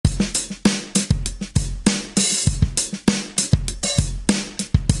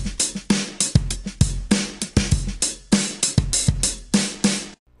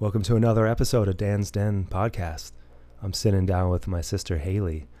Welcome to another episode of Dan's Den podcast. I'm sitting down with my sister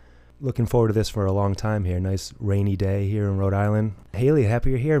Hailey. Looking forward to this for a long time here. Nice rainy day here in Rhode Island. Hailey, happy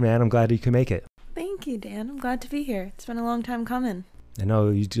you're here, man. I'm glad you can make it. Thank you, Dan. I'm glad to be here. It's been a long time coming. I know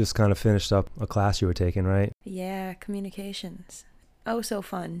you just kind of finished up a class you were taking, right? Yeah, communications. Oh, so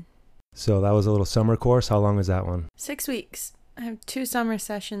fun. So that was a little summer course. How long was that one? 6 weeks. I have 2 summer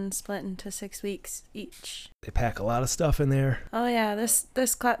sessions split into 6 weeks each. They pack a lot of stuff in there. Oh yeah, this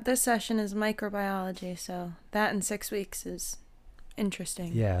session is microbiology, so that in 6 weeks is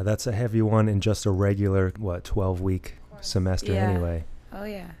interesting. Yeah, that's a heavy one in just a regular, 12-week semester anyway. Oh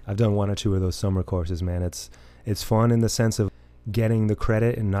yeah. I've done 1 or 2 of those summer courses, man. It's fun in the sense of getting the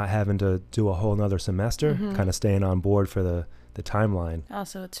credit and not having to do a whole nother semester, kind of staying on board for the timeline.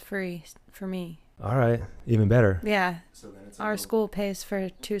 Also, it's free for me. All right, even better. Yeah, our school pays for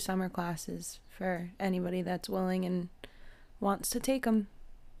 2 summer classes for anybody that's willing and wants to take them.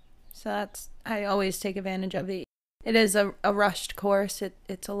 So I always take advantage of it. It is a rushed course.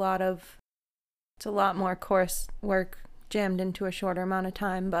 It's a lot more course work jammed into a shorter amount of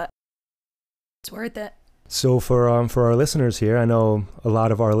time, but it's worth it. So for our listeners here, I know a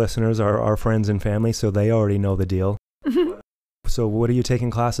lot of our listeners are our friends and family, so they already know the deal. So what are you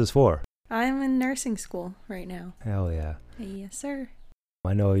taking classes for? I'm in nursing school right now. Hell yeah. Yes, sir.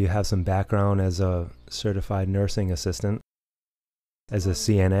 I know you have some background as a certified nursing assistant. As a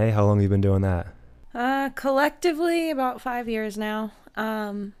CNA, how long have you been doing that? Collectively, about 5 years now.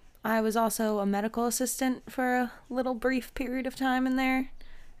 I was also a medical assistant for a little brief period of time in there.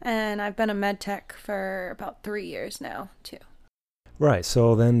 And I've been a med tech for about 3 years now, too. Right.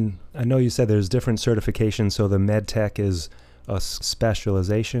 So then I know you said there's different certifications. So the med tech is a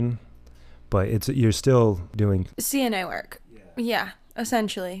specialization, but you're still doing CNA work. Yeah,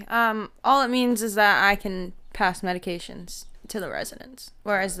 essentially. All it means is that I can pass medications to the residents,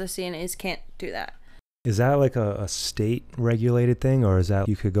 whereas the CNAs can't do that. Is that like a state-regulated thing, or is that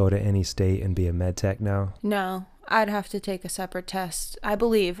you could go to any state and be a med tech now? No, I'd have to take a separate test, I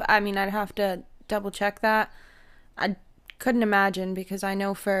believe. I mean, I'd have to double-check that. I couldn't imagine, because I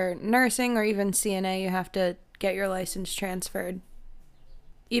know for nursing or even CNA, you have to get your license transferred.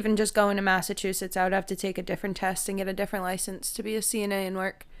 Even just going to Massachusetts, I would have to take a different test and get a different license to be a CNA and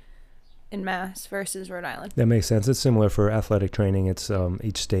work in Mass versus Rhode Island. That makes sense. It's similar for athletic training. It's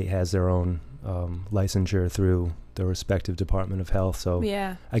each state has their own licensure through the respective Department of Health. So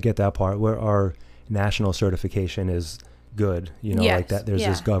yeah. I get that part. Where our national certification is good, like that. There's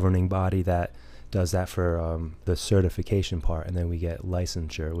this governing body that does that for the certification part, and then we get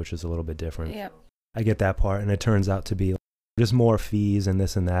licensure, which is a little bit different. Yep. I get that part, and it turns out to be just more fees and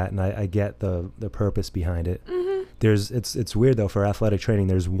this and that, and I get the purpose behind it. Mm-hmm. It's weird though, for athletic training,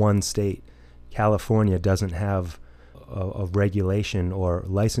 there's one state, California, doesn't have a regulation or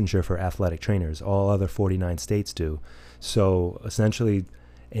licensure for athletic trainers. All other 49 states do. So essentially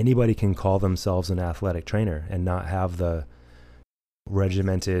anybody can call themselves an athletic trainer and not have the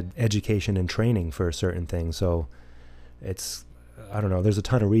regimented education and training for certain things. So I don't know, there's a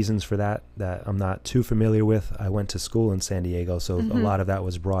ton of reasons for that I'm not too familiar with. I went to school in San Diego, so a lot of that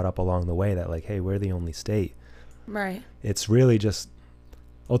was brought up along the way, that like, hey, we're the only state. Right. It's really just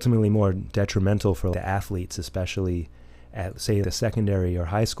ultimately more detrimental for the athletes, especially at, say, the secondary or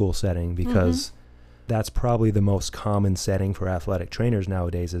high school setting, because that's probably the most common setting for athletic trainers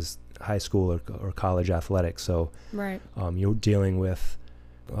nowadays is high school or college athletics. So right. You're dealing with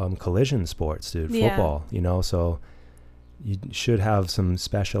collision sports, dude, football, so you should have some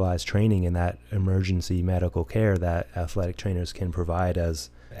specialized training in that emergency medical care that athletic trainers can provide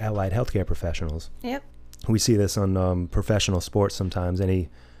as allied healthcare professionals. Yep. We see this on professional sports sometimes. An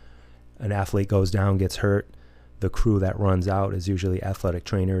athlete goes down, gets hurt, the crew that runs out is usually athletic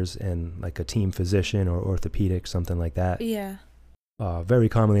trainers and like a team physician or orthopedic, something like that. Yeah. Very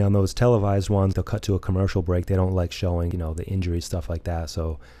commonly on those televised ones, they'll cut to a commercial break. They don't like showing, the injury, stuff like that.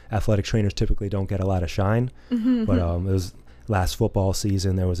 So athletic trainers typically don't get a lot of shine. But it was last football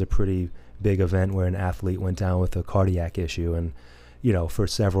season, there was a pretty big event where an athlete went down with a cardiac issue. And, for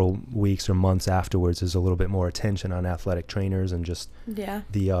several weeks or months afterwards, there's a little bit more attention on athletic trainers and just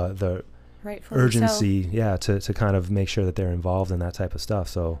the rightfully urgency, to kind of make sure that they're involved in that type of stuff.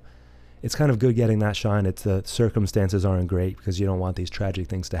 So it's kind of good getting that shine. The circumstances aren't great because you don't want these tragic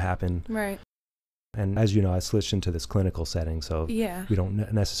things to happen. Right. And as you know, I switched into this clinical setting, so we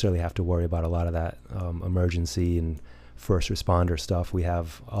don't necessarily have to worry about a lot of that emergency and first responder stuff. We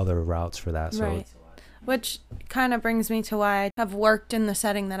have other routes for that. So right. Which kind of brings me to why I have worked in the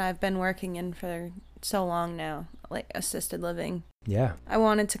setting that I've been working in for so long now, like assisted living. Yeah. I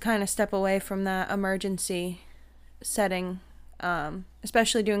wanted to kind of step away from that emergency setting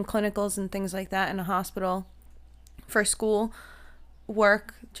especially doing clinicals and things like that in a hospital for school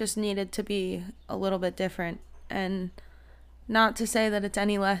work just needed to be a little bit different. And not to say that it's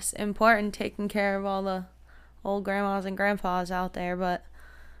any less important taking care of all the old grandmas and grandpas out there, but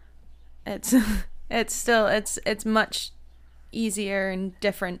it's it's much easier and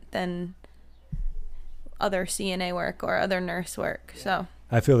different than other CNA work or other nurse work. So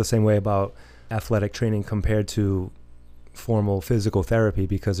I feel the same way about athletic training compared to formal physical therapy,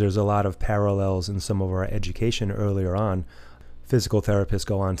 because there's a lot of parallels in some of our education earlier on. Physical therapists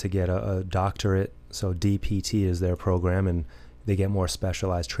go on to get a doctorate, so DPT is their program, and they get more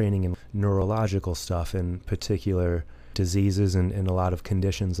specialized training in neurological stuff and particular diseases and a lot of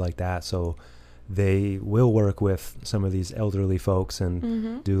conditions like that. So they will work with some of these elderly folks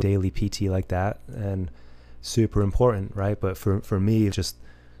and do daily PT like that, and super important, right? But for me, just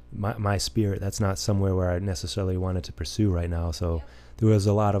my spirit, that's not somewhere where I necessarily wanted to pursue right now. So there was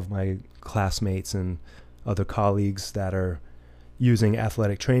a lot of my classmates and other colleagues that are using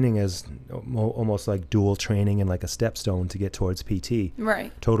athletic training as almost like dual training and like a stepstone to get towards PT.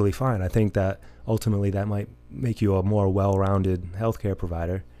 Right. Totally fine. I think that ultimately that might make you a more well-rounded healthcare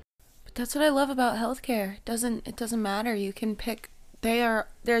provider. But that's what I love about healthcare. It doesn't matter. You can pick.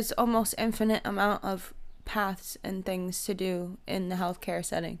 There's almost infinite amount of paths and things to do in the healthcare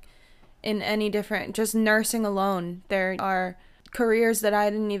setting. In any different, just nursing alone, there are careers that I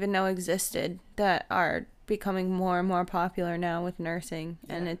didn't even know existed that are becoming more and more popular now with nursing,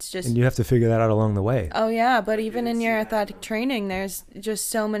 and it's just, and you have to figure that out along the way. Oh yeah, but even in your athletic training, there's just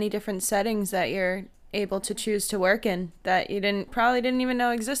so many different settings that you're able to choose to work in that you probably didn't even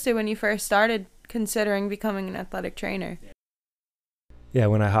know existed when you first started considering becoming an athletic trainer. Yeah,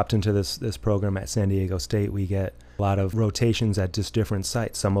 when I hopped into this program at San Diego State, we get a lot of rotations at just different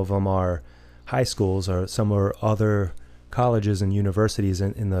sites. Some of them are high schools, or some are other colleges and universities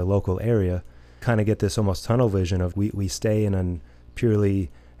in the local area. Kind of get this almost tunnel vision of we stay in a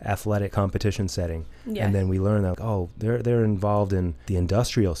purely athletic competition setting, and then we learn that they're involved in the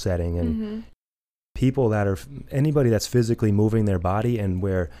industrial setting, and people that are anybody that's physically moving their body and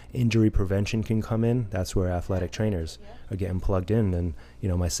where injury prevention can come in. That's where athletic trainers are getting plugged in. And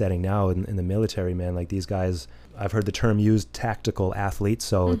my setting now in the military, man, like these guys, I've heard the term used, tactical athletes,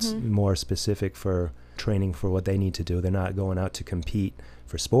 so it's more specific for training for what they need to do. They're not going out to compete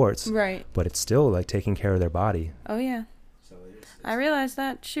for sports, right? But it's still like taking care of their body. Oh yeah. So I realized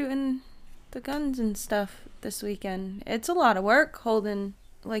that shooting the guns and stuff this weekend, it's a lot of work holding.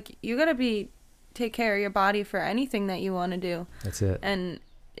 Like, you gotta take care of your body for anything that you want to do. That's it. And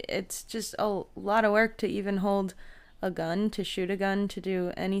it's just a lot of work to even hold a gun, to shoot a gun, to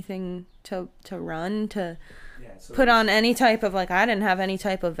do anything, to run, to put on any type of, like, I didn't have any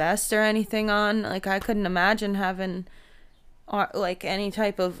type of vest or anything on. Like, I couldn't imagine having like any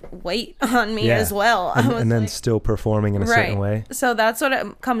type of weight on me as well. And then still performing in a certain way. So that's what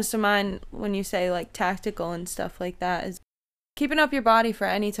it comes to mind when you say like tactical and stuff like that, is keeping up your body for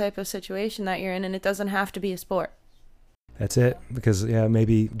any type of situation that you're in, and it doesn't have to be a sport. That's it. Because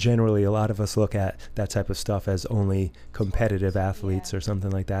maybe generally a lot of us look at that type of stuff as only competitive athletes or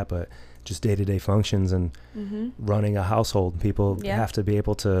something like that, but just day-to-day functions and running a household. People have to be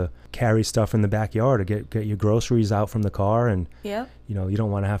able to carry stuff in the backyard, or get your groceries out from the car, and you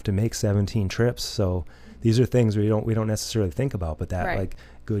don't want to have to make 17 trips. So these are things we don't necessarily think about, but that like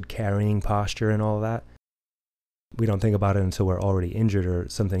good carrying posture and all of that, we don't think about it until we're already injured or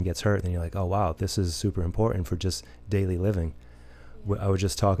something gets hurt, and you're like, oh wow, this is super important for just daily living. I was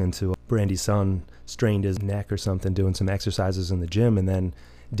just talking to Brandy's son, strained his neck or something doing some exercises in the gym, and then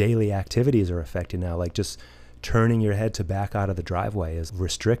daily activities are affected now. Like just turning your head to back out of the driveway is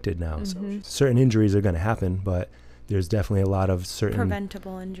restricted now. So certain injuries are going to happen, but there's definitely a lot of certain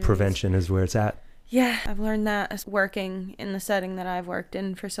preventable injuries. Prevention is where it's at. Yeah, I've learned that as working in the setting that I've worked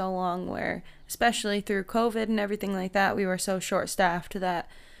in for so long, where especially through COVID and everything like that, we were so short-staffed that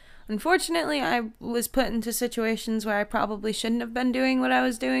unfortunately I was put into situations where I probably shouldn't have been doing what I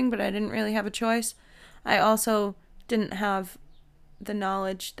was doing, but I didn't really have a choice. I also didn't have the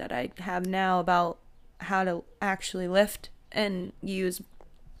knowledge that I have now about how to actually lift and use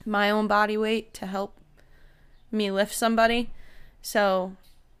my own body weight to help me lift somebody. So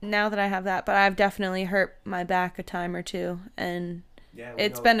now that I have that, but I've definitely hurt my back a time or two, and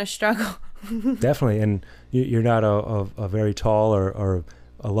it's been a struggle. Definitely. And you're not a very tall or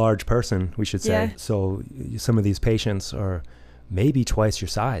a large person, we should say. So some of these patients are maybe twice your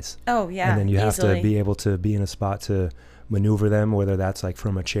size. Oh yeah. And then you easily have to be able to be in a spot to maneuver them, whether that's like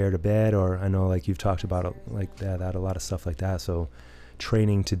from a chair to bed, or I know like you've talked about like that a lot of stuff like that. So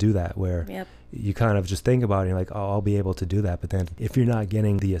training to do that, where Yep. you kind of just think about it, and you're like, oh, I'll be able to do that. But then if you're not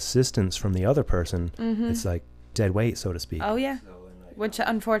getting the assistance from the other person, it's like dead weight, so to speak. Oh, yeah. Which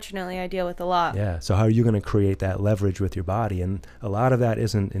unfortunately I deal with a lot. Yeah. So how are you going to create that leverage with your body? And a lot of that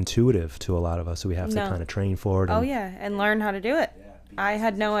isn't intuitive to a lot of us. So we have to kind of train for it. Oh, yeah. And learn how to do it. I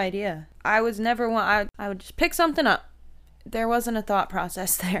had no idea. I was never one. I would just pick something up. There wasn't a thought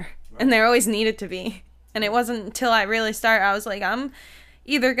process there. Right. And there always needed to be. And it wasn't until I really started, I was like, I'm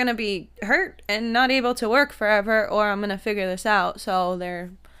either going to be hurt and not able to work forever, or I'm going to figure this out. So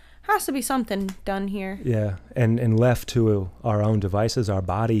there has to be something done here. Yeah. And left to our own devices, our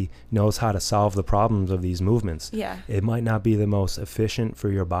body knows how to solve the problems of these movements. Yeah. It might not be the most efficient for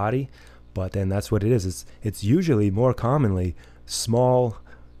your body, but then that's what it is. It's usually more commonly small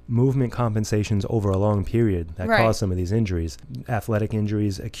movement compensations over a long period that cause some of these injuries. Athletic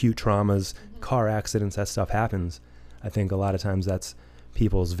injuries, acute traumas, car accidents, that stuff happens. I think a lot of times that's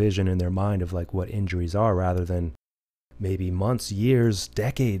people's vision in their mind of like what injuries are, rather than maybe months, years,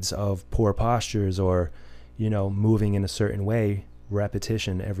 decades of poor postures, or, you know, moving in a certain way,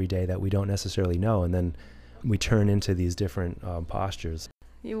 repetition every day that we don't necessarily know. And then we turn into these different postures.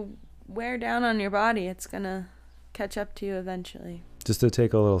 You wear down on your body, it's going to catch up to you eventually. Just to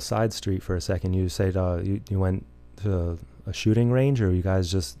take a little side street for a second, you said you went to a shooting range, or you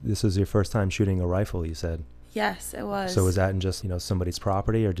guys this is your first time shooting a rifle, you said? Yes, it was. So was that in just, somebody's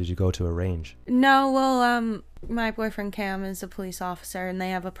property, or did you go to a range? No, well, my boyfriend Cam is a police officer, and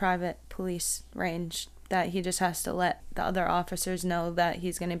they have a private police range that he just has to let the other officers know that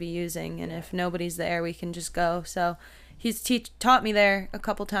he's going to be using, and if nobody's there, we can just go. So he's taught me there a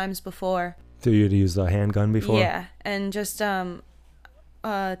couple times before. So you had used a handgun before? Yeah, and just 22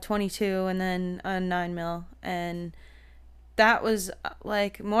 and then a 9mm, and that was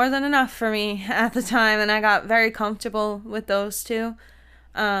like more than enough for me at the time, and I got very comfortable with those two.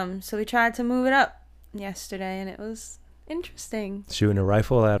 So we tried to move it up yesterday, and it was interesting. Shooting a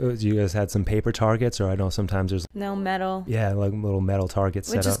rifle, you guys had some paper targets, or I know sometimes there's no metal. Yeah, like little metal targets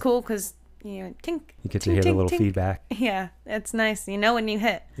set up. Which is cool because tink. You get to hear the little feedback. Yeah, it's nice. You know when you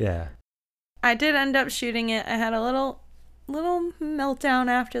hit. Yeah. I did end up shooting it. I had a little meltdown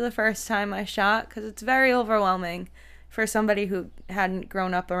after the first time I shot, because it's very overwhelming for somebody who hadn't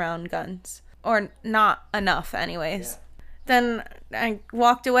grown up around guns, or not enough anyways. Yeah. Then I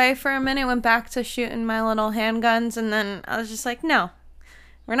walked away for a minute, went back to shooting my little handguns, and then I was just like, no,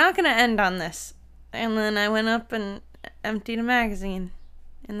 we're not going to end on this. And then I went up and emptied a magazine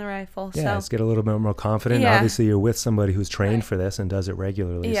in the rifle. Yeah, so let's get a little bit more confident. Yeah. Obviously, you're with somebody who's trained for this and does it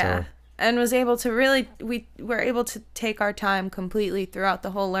regularly. Yeah. So. And was able to we were able to take our time completely throughout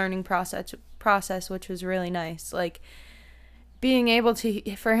the whole learning process, which was really nice. Like, being able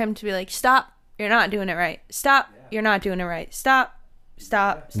for him to be like, stop, you're not doing it right. Stop, you're not doing it right. Stop.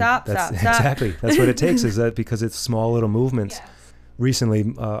 Exactly. That's what it takes, is that because it's small little movements. Yes.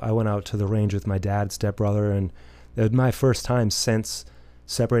 Recently, I went out to the range with my dad, stepbrother, and it was my first time since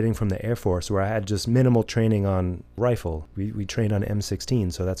separating from the Air Force, where I had just minimal training on rifle. We trained on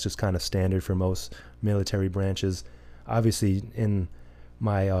M16, so that's just kind of standard for most military branches. Obviously, in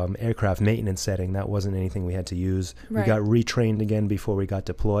my aircraft maintenance setting, that wasn't anything we had to use. Right. We got retrained again before we got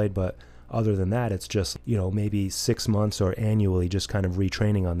deployed, but other than that, it's just, maybe 6 months or annually just kind of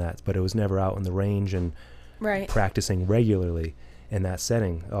retraining on that. But it was never out in the range and practicing regularly in that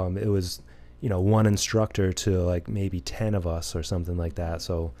setting. It was one instructor to like maybe 10 of us or something like that.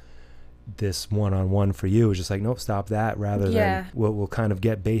 So this one-on-one for you is just like, nope, stop that, rather than we'll kind of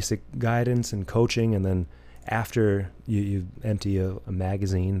get basic guidance and coaching, and then after you empty a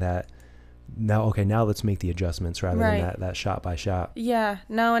magazine, that now let's make the adjustments, rather than that shot by shot. Yeah,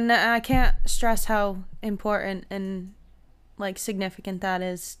 no, and I can't stress how important and like significant that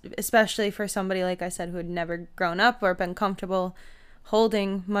is, especially for somebody, like I said, who had never grown up or been comfortable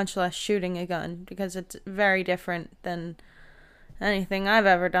holding, much less shooting a gun, because it's very different than anything I've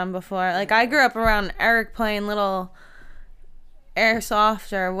ever done before. Like, I grew up around Eric playing little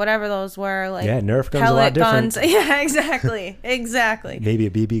airsoft or whatever those were, like Nerf guns, a lot different. Guns. Yeah, exactly. Maybe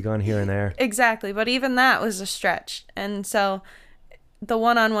a BB gun here and there. Exactly, but even that was a stretch. And so the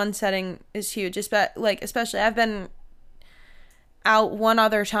one-on-one setting is huge. Especially I've been out one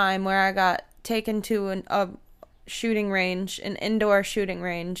other time where I got taken to a shooting range, an indoor shooting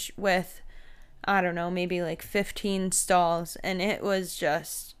range with, I don't know, maybe like 15 stalls, and it was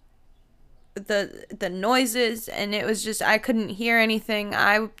just the noises, and it was just, I couldn't hear anything.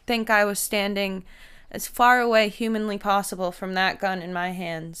 I think I was standing as far away humanly possible from that gun in my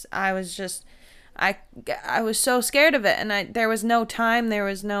hands. I was just, I was so scared of it, and there was no time, there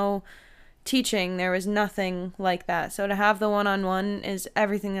was no teaching, there was nothing like that. So to have the one-on-one is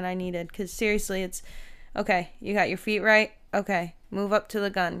everything that I needed, because seriously, it's, okay, you got your feet right? Okay, move up to the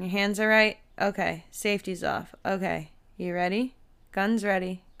gun. Your hands are right? Okay, safety's off. Okay, you ready? Gun's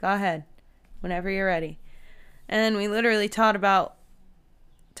ready. Go ahead, whenever you're ready. And then we literally talked about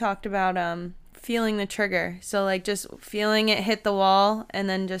feeling the trigger. So like just feeling it hit the wall and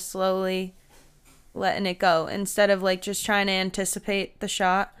then just slowly letting it go instead of like just trying to anticipate the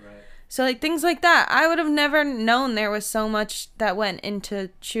shot. Right. So like things like that. I would have never known there was so much that went into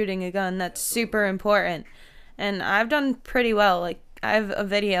shooting a gun that's super important. And I've done pretty well. Like I have a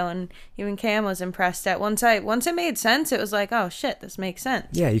video, and even Cam was impressed at once it made sense, it was like, oh shit, this makes sense.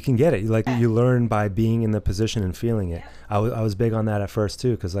 Yeah, you can get it. Like you learn by being in the position and feeling it. I was big on that at first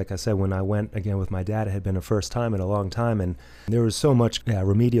too, because like I said, when I went again with my dad, it had been a first time in a long time, and there was so much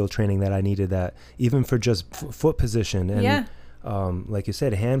remedial training that I needed, that even for just foot position and like you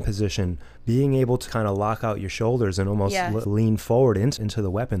said, hand position, being able to kind of lock out your shoulders and almost lean forward into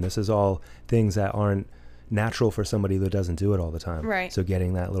the weapon. This is all things that aren't natural for somebody that doesn't do it all the time. Right. So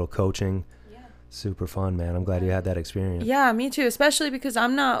getting that little coaching, super fun, man. I'm glad you had that experience. Yeah, me too, especially because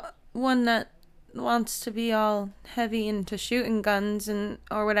I'm not one that wants to be all heavy into shooting guns and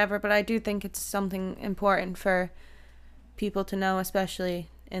or whatever, but I do think it's something important for people to know, especially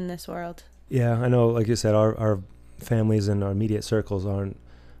in this world. Yeah, I know, like you said, our families and our immediate circles aren't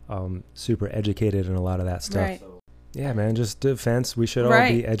super educated in a lot of that stuff. Right. Yeah, man, just defense. We should all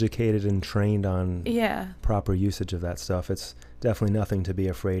be educated and trained on proper usage of that stuff. It's definitely nothing to be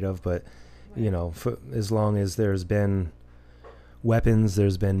afraid of, but, you know, as long as there's been weapons,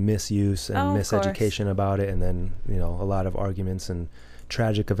 there's been misuse and miseducation about it, and then, you know, a lot of arguments and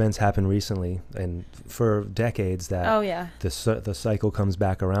tragic events happen recently and for decades that the cycle comes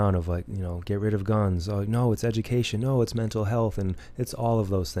back around of like, you know, get rid of guns. Oh no, it's education. No, it's mental health, and it's all of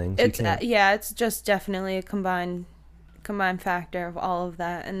those things. It's just definitely a combined factor of all of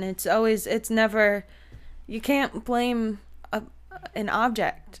that, and it's never, you can't blame an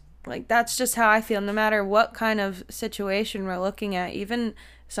object. Like that's just how I feel, no matter what kind of situation we're looking at, even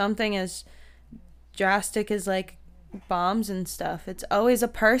something as drastic as like bombs and stuff. It's always a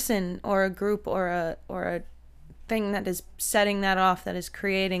person or a group or a thing that is setting that off, that is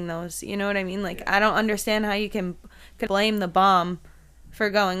creating those, you know what I mean? Like I don't understand how you can blame the bomb for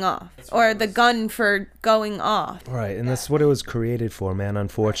going off or the gun for going off. Right, and that's what it was created for, man.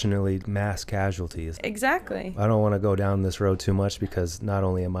 Unfortunately, mass casualties. Exactly. I don't want to go down this road too much, because not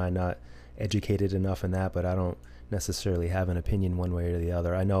only am I not educated enough in that, but I don't necessarily have an opinion one way or the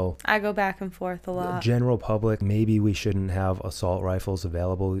other. I know I go back and forth a lot. The general public, maybe we shouldn't have assault rifles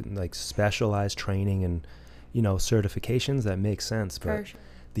available, like specialized training and, you know, certifications. That makes sense, but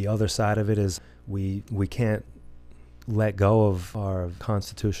the other side of it is we can't let go of our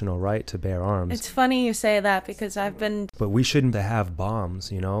constitutional right to bear arms. It's funny you say that, because but we shouldn't have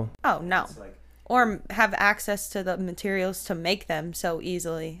bombs, you know? Oh no. Or have access to the materials to make them so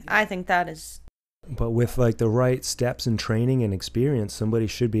easily. I think that is. But with like the right steps and training and experience, somebody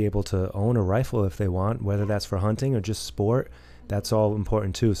should be able to own a rifle if they want, whether that's for hunting or just sport. That's all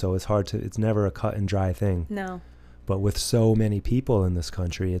important too. So it's never a cut and dry thing. No. But with so many people in this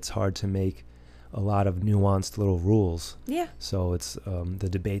country, it's hard to make a lot of nuanced little rules. Yeah. So it's the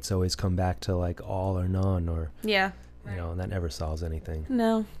debates always come back to like all or none, or you know, and that never solves anything.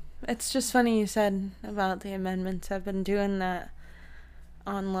 No. It's just funny you said about the amendments. I've been doing that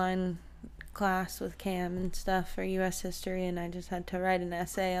online class with Cam and stuff for U.S. history, and I just had to write an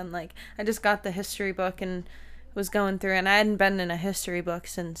essay on, like, I just got the history book and was going through, and I hadn't been in a history book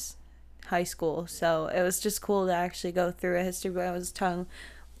since high school, so it was just cool to actually go through a history book. I was talking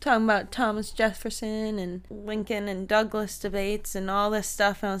about Thomas Jefferson and Lincoln and Douglas debates and all this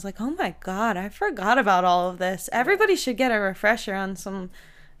stuff, and I was like, oh my god, I forgot about all of this. Everybody should get a refresher on some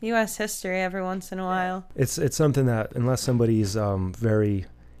U.S. history every once in a while. It's something that, unless somebody's very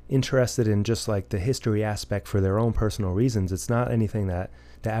interested in just like the history aspect for their own personal reasons, it's not anything that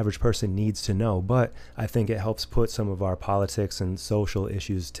the average person needs to know. But I think it helps put some of our politics and social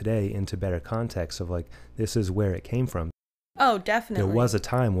issues today into better context of like, this is where it came from. Oh, definitely. There was a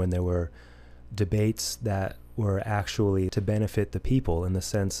time when there were debates that were actually to benefit the people, in the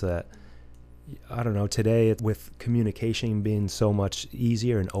sense that, I don't know, today with communication being so much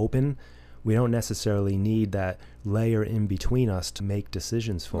easier and open, we don't necessarily need that layer in between us to make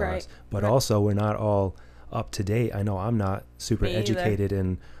decisions for us. But also, we're not all up to date. I know I'm not super educated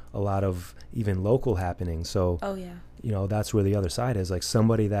in a lot of even local happenings. So, you know, that's where the other side is. Like,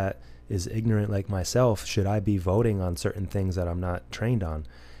 somebody that is ignorant like myself, should I be voting on certain things that I'm not trained on?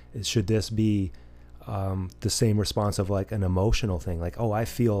 Should this be the same response of like an emotional thing, like, oh, I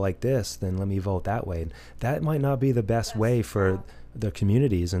feel like this, then let me vote that way. And that might not be the best way for the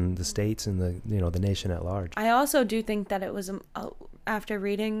communities and the states and the nation at large. I also do think that it was after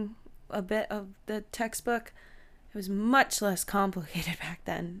reading a bit of the textbook, it was much less complicated back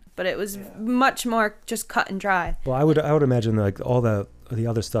then, but it was much more just cut and dry. Well, I would imagine like all the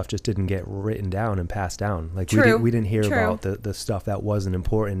other stuff just didn't get written down and passed down. Like True. we didn't hear True. about the stuff that wasn't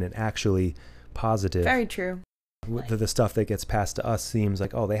important and actually positive. Very true. The stuff that gets passed to us seems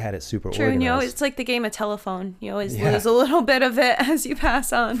like, oh, they had it super True, organized. and it's like the game of telephone. You always lose a little bit of it as you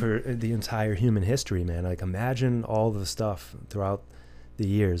pass on. For the entire human history, man. Like imagine all the stuff throughout the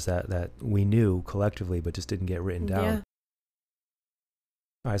years that we knew collectively but just didn't get written down. Yeah.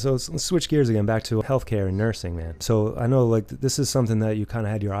 All right, so let's switch gears again back to healthcare and nursing, man. So I know like this is something that you kind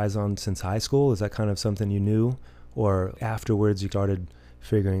of had your eyes on since high school. Is that kind of something you knew, or afterwards you started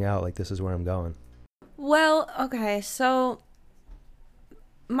figuring out like this is where I'm going? Well, okay, so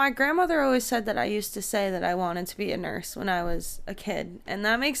my grandmother always said that I used to say that I wanted to be a nurse when I was a kid, and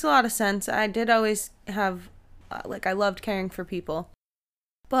that makes a lot of sense. I did always have, I loved caring for people.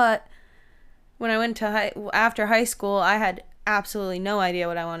 But when I went to after high school, I had absolutely no idea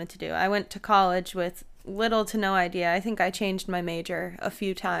what I wanted to do. I went to college with little to no idea. I think I changed my major a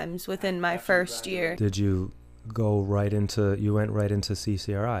few times within my first year. Did you go you went right into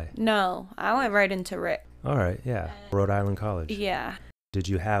CCRI? No, I went right into RIC. All right, yeah. Rhode Island College. Yeah. Did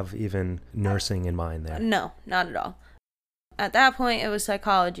you have even nursing in mind there? No, not at all. At that point, it was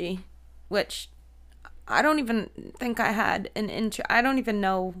psychology, which I don't even think I had I don't even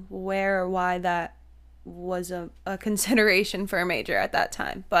know where or why that was a consideration for a major at that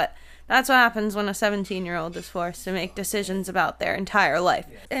time. But that's what happens when a 17-year-old is forced to make decisions about their entire life.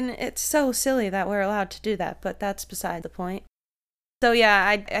 And it's so silly that we're allowed to do that, but that's beside the point. So yeah,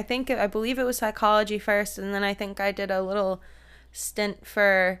 I believe it was psychology first, and then I think I did a little stint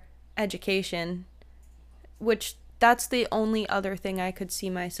for education, which that's the only other thing I could see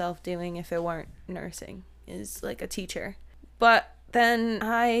myself doing if it weren't nursing, is like a teacher. But then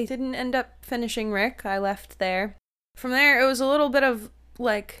I didn't end up finishing RIC. I left there. From there, it was a little bit of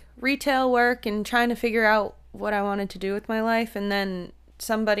like retail work and trying to figure out what I wanted to do with my life. And then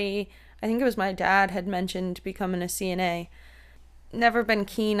somebody, I think it was my dad, had mentioned becoming a CNA. Never been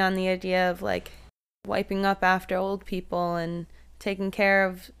keen on the idea of like wiping up after old people and taking care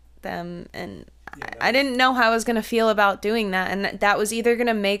of them, and I didn't know how I was going to feel about doing that, and that was either going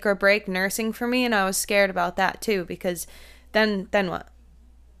to make or break nursing for me, and I was scared about that too, because then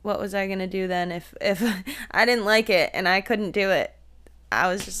what was I going to do then if I didn't like it and I couldn't do it? I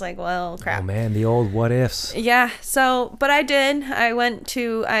was just like, well, crap. Oh man, the old what ifs. Yeah, so, but I did.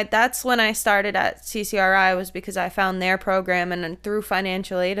 That's when I started at CCRI, was because I found their program, and through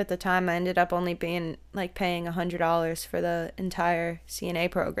financial aid at the time, I ended up only paying $100 for the entire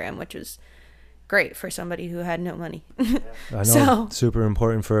CNA program, which was great for somebody who had no money. I know, super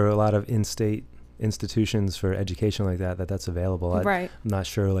important for a lot of in-state institutions for education like that's available. Right. I'm not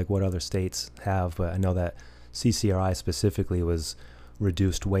sure like what other states have, but I know that CCRI specifically was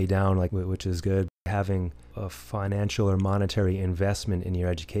reduced way down, like, which is good. Having a financial or monetary investment in your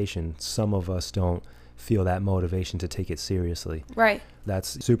education, some of us don't feel that motivation to take it seriously. Right.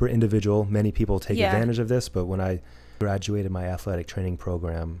 That's super individual. Many people take advantage of this, but when I graduated my athletic training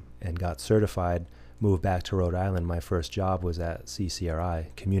program and got certified, moved back to Rhode Island, my first job was at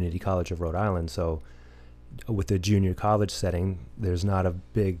CCRI, Community College of Rhode Island. So with the junior college setting, there's not a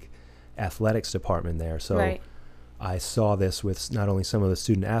big athletics department there. So right. I saw this with not only some of the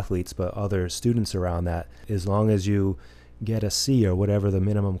student athletes, but other students around, that as long as you get a C or whatever the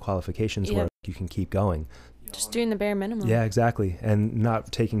minimum qualifications were, you can keep going. Just doing the bare minimum. Yeah, exactly. And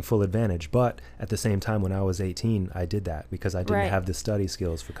not taking full advantage. But at the same time, when I was 18, I did that because I didn't have the study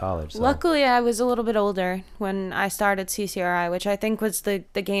skills for college. So. Luckily, I was a little bit older when I started CCRI, which I think was the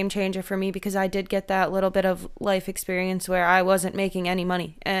game changer for me, because I did get that little bit of life experience where I wasn't making any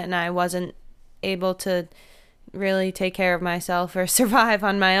money and I wasn't able to really take care of myself or survive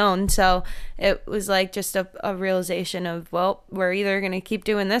on my own. So it was like just a realization of, well, we're either going to keep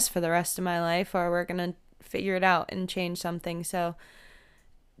doing this for the rest of my life, or we're going to figure it out and change something. So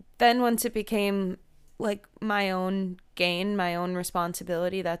then once it became like my own gain, my own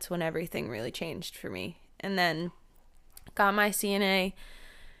responsibility, that's when everything really changed for me. And then got my CNA,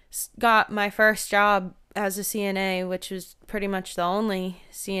 got my first job as a CNA, which was pretty much the only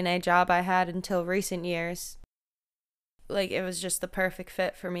CNA job I had until recent years. Like, it was just the perfect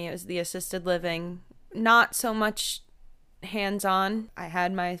fit for me. It was the assisted living, not so much hands-on. I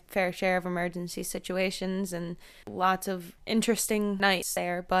had my fair share of emergency situations and lots of interesting nights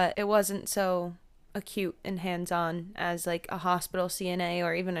there, but it wasn't so acute and hands-on as like a hospital CNA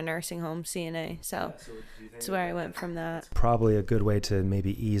or even a nursing home CNA. So that's where I went from that. Probably a good way to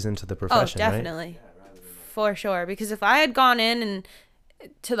maybe ease into the profession, Oh, definitely. Right? For sure. Because if I had gone in and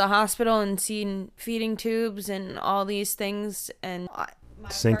to the hospital and seen feeding tubes and all these things and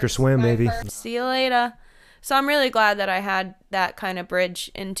sink or swim, maybe. See you later. So I'm really glad that I had that kind of bridge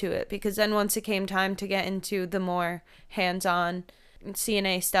into it, because then once it came time to get into the more hands-on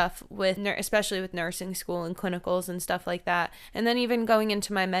CNA stuff, especially with nursing school and clinicals and stuff like that, and then even going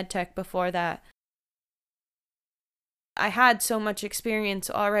into my med tech before that, I had so much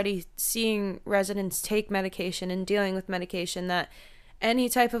experience already seeing residents take medication and dealing with medication that any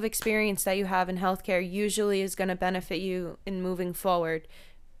type of experience that you have in healthcare usually is going to benefit you in moving forward,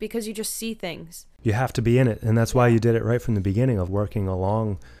 because you just see things. You have to be in it, and that's why you did it right from the beginning, of working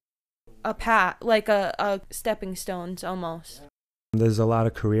along a path, like a stepping stones almost. There's a lot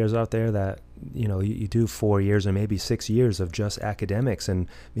of careers out there that, you do 4 years or maybe 6 years of just academics and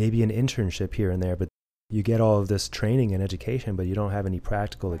maybe an internship here and there, but you get all of this training and education, but you don't have any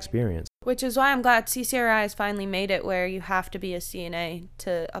practical experience. Which is why I'm glad CCRI has finally made it where you have to be a CNA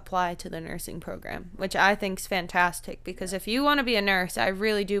to apply to the nursing program, which I think is fantastic, because if you want to be a nurse, I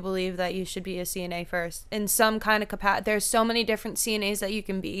really do believe that you should be a CNA first in some kind of capacity. There's so many different CNAs that you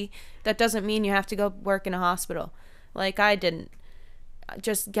can be. That doesn't mean you have to go work in a hospital like I didn't.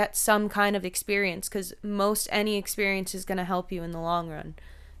 Just get some kind of experience, because any experience is going to help you in the long run.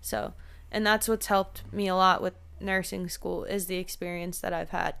 So, and that's what's helped me a lot with nursing school, is the experience that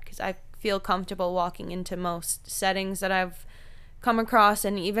I've had, because I feel comfortable walking into most settings that I've come across.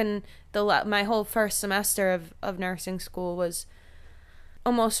 And even my whole first semester of nursing school was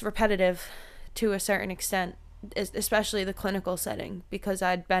almost repetitive to a certain extent, especially the clinical setting, because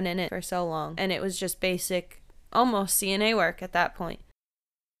I'd been in it for so long, and it was just basic, almost CNA work at that point.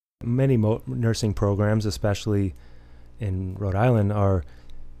 Many nursing programs, especially in Rhode Island, are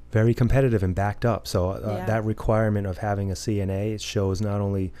very competitive and backed up. So that requirement of having a CNA shows not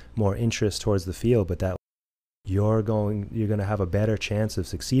only more interest towards the field, but that you're going to have a better chance of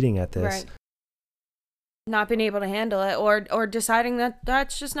succeeding at this. Right. Not being able to handle it, or deciding that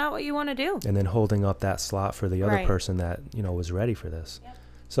that's just not what you want to do. And then holding up that slot for the other person that, was ready for this. Yep.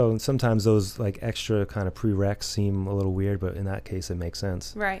 So sometimes those like extra kind of prereqs seem a little weird, but in that case it makes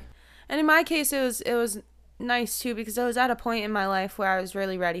sense. Right. And in my case it was nice too, because I was at a point in my life where I was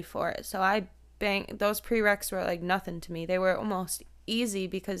really ready for it. So those prereqs were like nothing to me. They were almost easy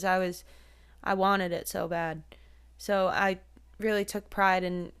because I wanted it so bad. So I really took pride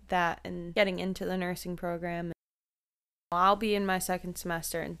in that and getting into the nursing program. I'll be in my second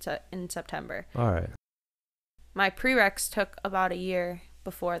semester in September. All right. My prereqs took about a year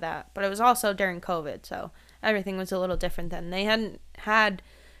before that, but it was also during COVID, so everything was a little different then. They hadn't had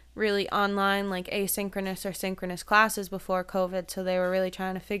really online like asynchronous or synchronous classes before COVID, so they were really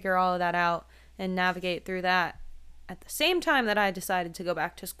trying to figure all of that out and navigate through that at the same time that I decided to go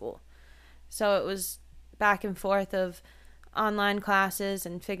back to school. So it was back and forth of online classes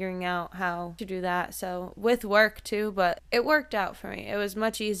and figuring out how to do that. So with work too, but it worked out for me. It was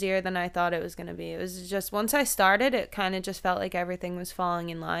much easier than I thought it was going to be. It was just, once I started, it kind of just felt like everything was falling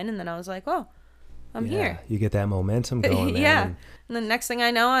in line, and then I was like, oh, I'm here. You get that momentum going, man. Yeah. And the next thing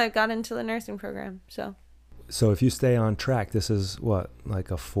I know, I got into the nursing program. So if you stay on track, this is what,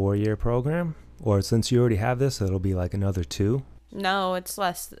 like a 4-year program? Or since you already have this, it'll be like another 2? No, it's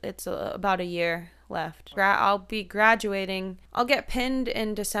less. It's about a year left. I'll be graduating. I'll get pinned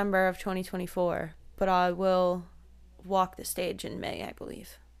in December of 2024, but I will walk the stage in May, I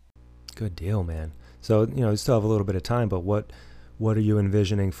believe. Good deal, man. So, you still have a little bit of time, but what are you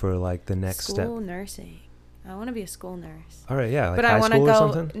envisioning for like the next step? School nursing. I want to be a school nurse. All right, yeah, like but high I want school to go,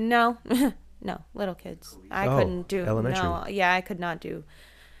 or something? No, no, little kids. I couldn't do elementary. No, yeah, I could not do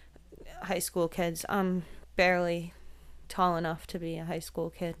high school kids. I'm barely tall enough to be a high school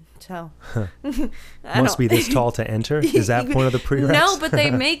kid, so must be this tall to enter. Is that one of the prereqs? No, but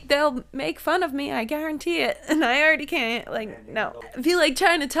they'll make fun of me, I guarantee it, and I already can't. Like, no, I feel like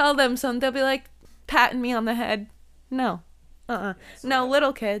trying to tell them something. They'll be like patting me on the head. No, no,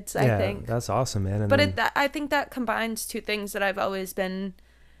 little kids. I think that's awesome, man. And but I think that combines two things that I've always been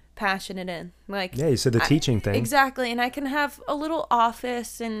passionate in. Like, you said the teaching thing. Exactly, and I can have a little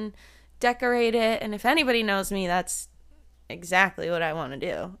office and decorate it, and if anybody knows me, that's exactly what I want to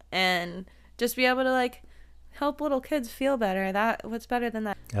do, and just be able to like help little kids feel better. What's better than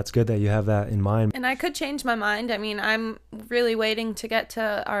that? That's good that you have that in mind. And I could change my mind. I mean, I'm really waiting to get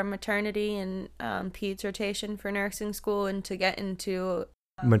to our maternity and peds rotation for nursing school, and to get into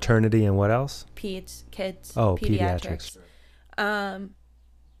maternity and what else? Kids. Oh, pediatrics.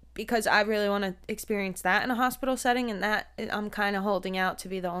 because I really want to experience that in a hospital setting, and that I'm kind of holding out to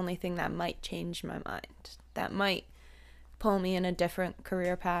be the only thing that might change my mind, that might pull me in a different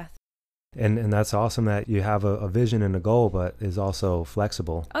career path. And that's awesome that you have a vision and a goal, but is also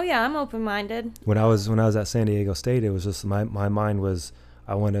flexible. Oh yeah, I'm open-minded. When I was at San Diego State, it was just my mind was,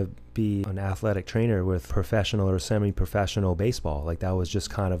 I want to be an athletic trainer with professional or semi-professional baseball. Like that was just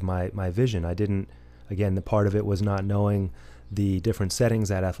kind of my vision. I didn't, again, the part of it was not knowing the different settings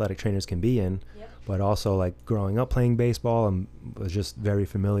that athletic trainers can be in, but also like growing up playing baseball, and was just very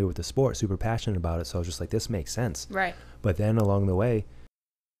familiar with the sport, super passionate about it. So I was just like, this makes sense. Right. But then along the way,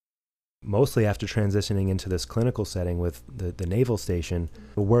 mostly after transitioning into this clinical setting with the naval station,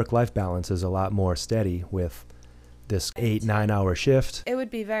 the work-life balance is a lot more steady with this 8-9 hour shift. It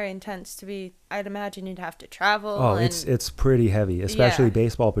would be very intense to be, I'd imagine you'd have to travel. Oh, it's pretty heavy, especially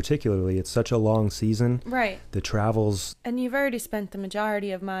baseball particularly. It's such a long season. Right. The travels. And you've already spent the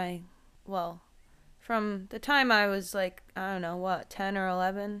majority of from the time I was like, I don't know, what, 10 or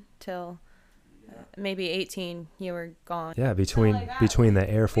 11 till maybe 18, you were gone. Yeah, between the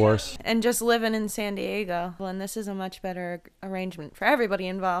Air Force. And just living in San Diego. And this is a much better arrangement for everybody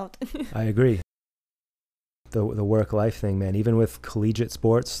involved. I agree. The work-life thing, man, even with collegiate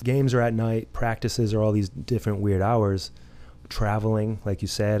sports, games are at night, practices are all these different weird hours, traveling, like you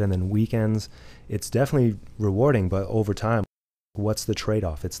said, and then weekends. It's definitely rewarding, but over time, what's the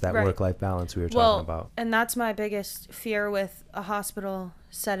trade-off? It's that work-life balance we were talking about. And that's my biggest fear with a hospital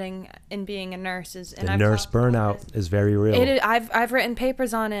setting and being a nurse is the nurse burnout is very real. I've written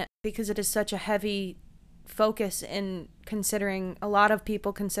papers on it because it is such a heavy focus in considering, a lot of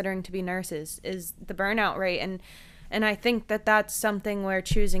people considering to be nurses, is the burnout rate. And I think that that's something where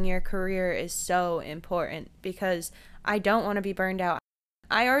choosing your career is so important, because I don't want to be burned out.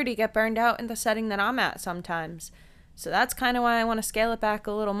 I already get burned out in the setting that I'm at sometimes. So that's kind of why I want to scale it back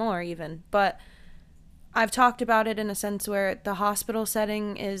a little more even. But I've talked about it in a sense where the hospital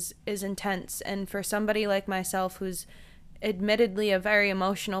setting is intense. And for somebody like myself who's admittedly a very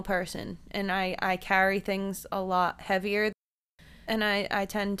emotional person, and I carry things a lot heavier, and I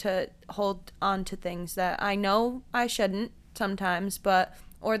tend to hold on to things that I know I shouldn't sometimes,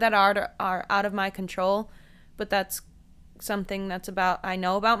 or that are out of my control, but that's something that's I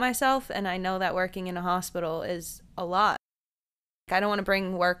know about myself, and I know that working in a hospital is a lot. I don't want to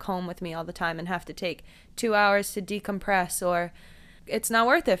bring work home with me all the time and have to take 2 hours to decompress, or it's not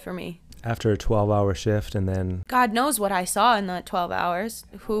worth it for me. After a 12-hour shift, and then God knows what I saw in that 12 hours,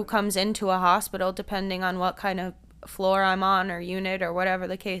 who comes into a hospital, depending on what kind of floor I'm on or unit or whatever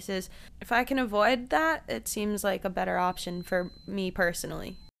the case is. If I can avoid that, it seems like a better option for me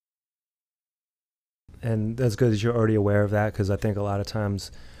personally. And that's good that you're already aware of that, because I think a lot of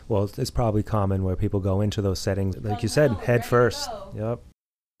times, well, it's probably common where people go into those settings, like you said, head first. Yep.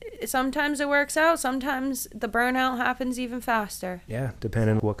 Sometimes it works out. Sometimes the burnout happens even faster. Yeah,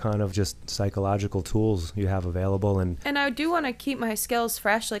 depending on what kind of just psychological tools you have available. And I do want to keep my skills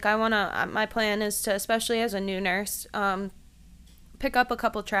fresh. Like my plan is to, especially as a new nurse, pick up a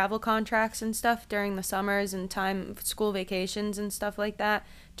couple travel contracts and stuff during the summers and school vacations and stuff like that,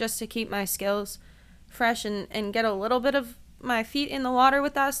 just to keep my skills fresh and get a little bit of my feet in the water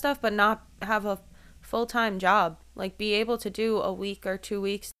with that stuff, but not have a full-time job. Like, be able to do a week or 2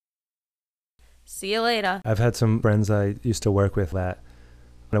 weeks. See you later. I've had some friends I used to work with that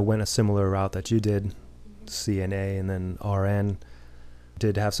went a similar route that you did, CNA and then RN.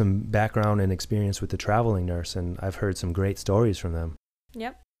 Did have some background and experience with the traveling nurse, and I've heard some great stories from them.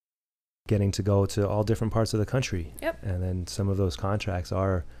 Yep. Getting to go to all different parts of the country. Yep. And then some of those contracts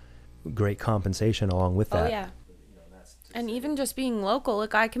are great compensation along with that. Oh, yeah. And even just being local,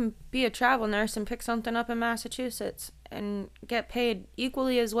 like I can be a travel nurse and pick something up in Massachusetts and get paid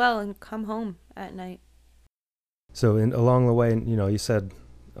equally as well and come home at night. So along the way, you said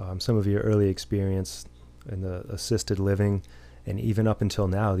some of your early experience in the assisted living, and even up until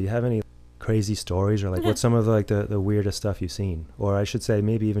now, do you have any crazy stories, or like what's some of the weirdest stuff you've seen? Or I should say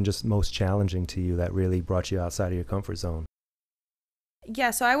maybe even just most challenging to you that really brought you outside of your comfort zone?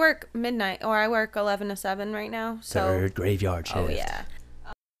 Yeah, so I work midnight, or I work 11 to 7 right now. So Third graveyard shift. Oh, yeah.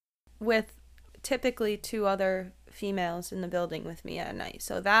 With typically 2 other females in the building with me at night.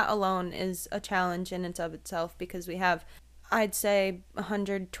 So that alone is a challenge in and of itself, because we have, I'd say,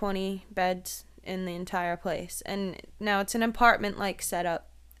 120 beds in the entire place. And now it's an apartment-like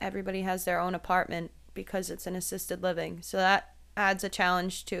setup. Everybody has their own apartment because it's an assisted living. So that adds a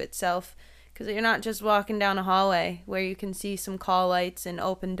challenge to itself, because you're not just walking down a hallway where you can see some call lights and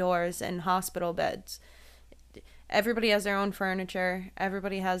open doors and hospital beds. Everybody has their own furniture.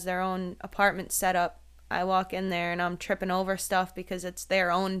 Everybody has their own apartment set up I walk in there and I'm tripping over stuff because it's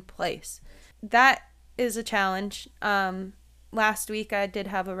their own place. That is a challenge. Last week I did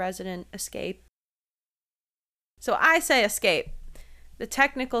have a resident escape. So I say escape. The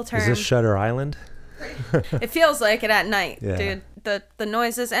technical term... Is this Shutter Island? It feels like it at night, yeah. dude. The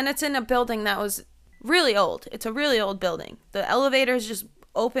noises, and it's in a building that was really old. It's a really old building. The elevators just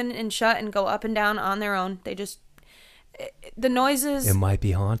open and shut and go up and down on their own. The noises... It might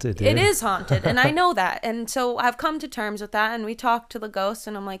be haunted, dude. It is haunted, and I know that. And so I've come to terms with that, and we talked to the ghosts,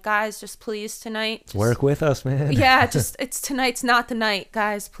 and I'm like, guys, just please tonight. Just, work with us, man. Yeah, tonight's not the night,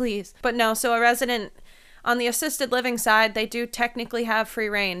 guys, please. But no, so a resident... On the assisted living side, they do technically have free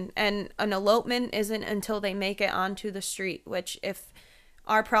reign, and an elopement isn't until they make it onto the street, which if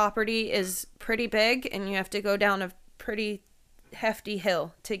our property is pretty big and you have to go down a pretty hefty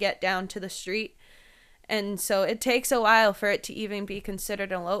hill to get down to the street, and so it takes a while for it to even be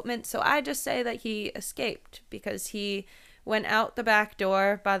considered an elopement. So I just say that he escaped because he went out the back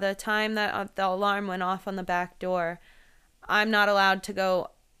door. By the time that the alarm went off on the back door, I'm not allowed to go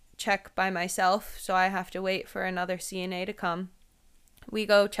check by myself, so I have to wait for another CNA to come. We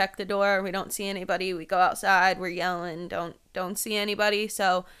go check the door, we don't see anybody, we go outside, we're yelling, don't see anybody,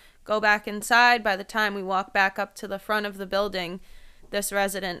 so go back inside. By the time we walk back up to the front of the building, this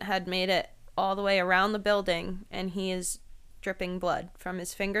resident had made it all the way around the building, and he is dripping blood from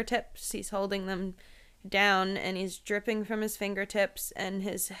his fingertips. He's holding them down and he's dripping from his fingertips, and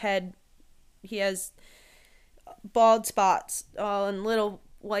his head, he has bald spots all in little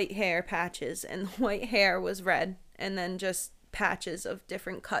white hair patches, and the white hair was red, and then just patches of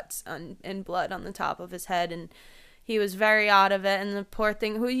different cuts and blood on the top of his head, and he was very out of it. And the poor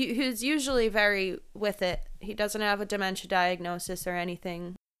thing, who's usually very with it, he doesn't have a dementia diagnosis or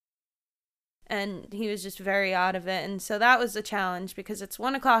anything, and he was just very out of it. And so that was a challenge because it's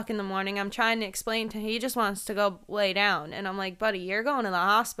 1:00 in the morning. I'm trying to explain to him, he just wants to go lay down, and I'm like, buddy, you're going to the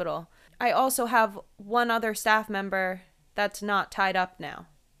hospital. I also have one other staff member that's not tied up now,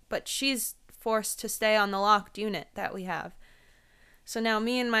 but she's forced to stay on the locked unit that we have. So now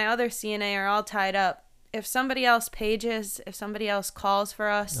me and my other CNA are all tied up. If somebody else pages, if somebody else calls for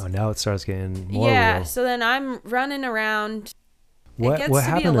us... Oh, now it starts getting more real. Yeah, so then I'm running around. What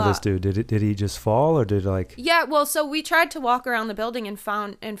happened to this dude? Did he just fall, or did like... Yeah, well, so we tried to walk around the building and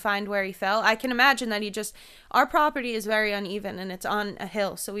find where he fell. I can imagine that he just... Our property is very uneven, and it's on a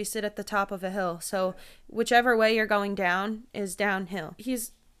hill, so we sit at the top of a hill. So whichever way you're going down is downhill.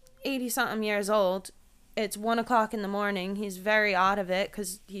 He's 80-something years old. It's 1:00 in the morning. He's very out of it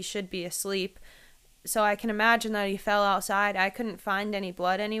because he should be asleep. So I can imagine that he fell outside. I couldn't find any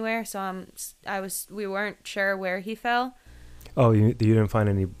blood anywhere, so we weren't sure where he fell. Oh, you didn't find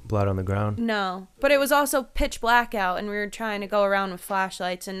any blood on the ground? No, but it was also pitch black out, and we were trying to go around with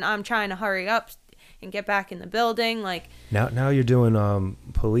flashlights, and I'm trying to hurry up and get back in the building. Like now you're doing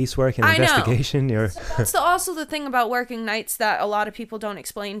police work and investigation. So that's also the thing about working nights that a lot of people don't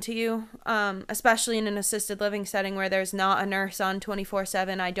explain to you, especially in an assisted living setting where there's not a nurse on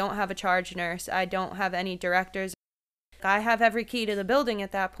 24/7. I don't have a charge nurse. I don't have any directors. I have every key to the building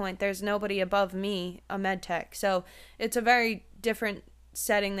at that point. There's nobody above me, a med tech. So it's a very different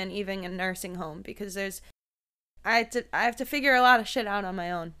setting than even a nursing home, because I have to figure a lot of shit out on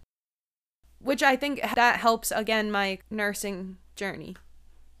my own, which I think that helps, again, my nursing journey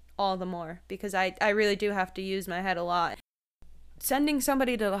all the more, because I really do have to use my head a lot. Sending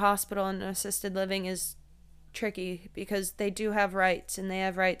somebody to the hospital in assisted living is tricky because they do have rights, and they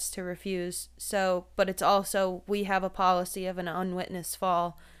have rights to refuse. So, but it's also, we have a policy of an unwitnessed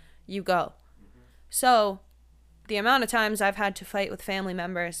fall, you go. So the amount of times I've had to fight with family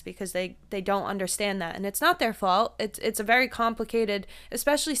members because they don't understand that, and it's not their fault. It's a very complicated,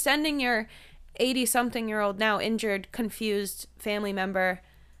 especially sending your 80-something-year-old now injured, confused family member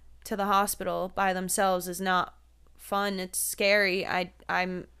to the hospital by themselves is not fun. It's scary.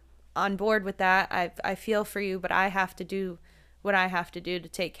 I'm on board with that. I feel for you, but I have to do what I have to do to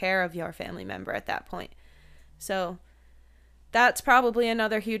take care of your family member at that point. So that's probably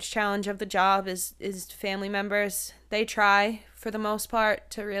another huge challenge of the job is family members. They try, for the most part,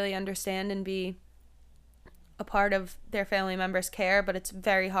 to really understand and be a part of their family members' care, but it's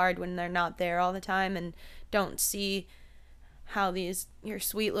very hard when they're not there all the time and don't see how your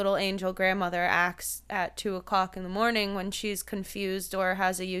sweet little angel grandmother acts at 2:00 in the morning when she's confused or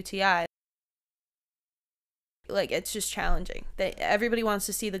has a UTI. Like, it's just challenging. Everybody wants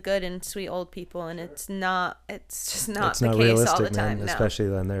to see the good in sweet old people, and it's just not the case all the time. Man, especially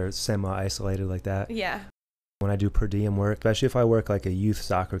when they're semi-isolated like that. Yeah. When I do per diem work, especially if I work like a youth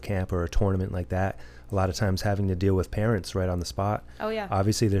soccer camp or a tournament like that, a lot of times having to deal with parents right on the spot. Oh, yeah.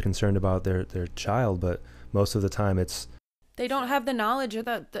 Obviously, they're concerned about their child, but most of the time they don't have the knowledge or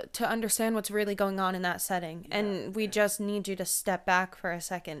to understand what's really going on in that setting. And we just need you to step back for a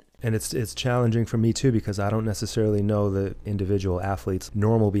second. And it's challenging for me too, because I don't necessarily know the individual athlete's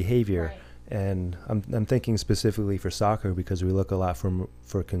normal behavior. Right. And I'm thinking specifically for soccer, because we look a lot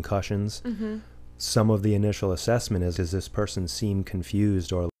for concussions. Mm-hmm. Some of the initial assessment is, does this person seem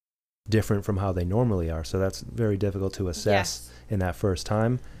confused or different from how they normally are? So that's very difficult to assess in that first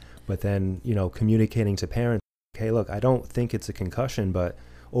time. But then, communicating to parents, hey, look, I don't think it's a concussion, but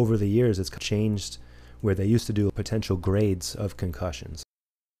over the years it's changed where they used to do potential grades of concussions.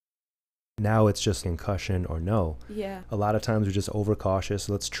 Now it's just concussion or no. Yeah. A lot of times we're just overcautious.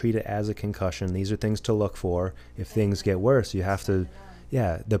 Let's treat it as a concussion. These are things to look for. If things get worse, you have to,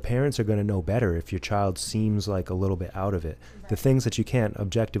 the parents are going to know better if your child seems like a little bit out of it. Right. The things that you can't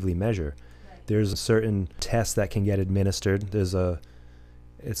objectively measure. Right. There's a certain test that can get administered.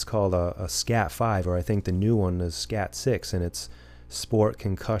 It's called a SCAT-5, or I think the new one is SCAT-6, and it's Sport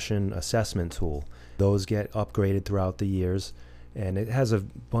Concussion Assessment Tool. Those get upgraded throughout the years, and it has a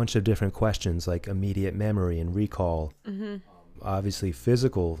bunch of different questions like immediate memory and recall, obviously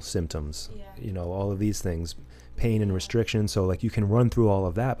physical symptoms, all of these things, pain and restriction. So like you can run through all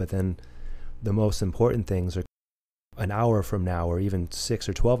of that, but then the most important things are an hour from now, or even 6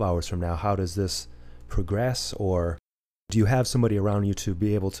 or 12 hours from now, how does this progress? Or do you have somebody around you to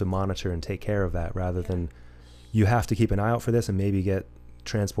be able to monitor and take care of that, rather than you have to keep an eye out for this and maybe get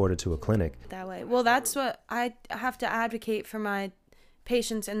transported to a clinic? That way. Well, that's what I have to advocate for my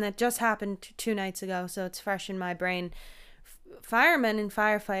patients, and that just happened 2 nights ago, so it's fresh in my brain. Firemen and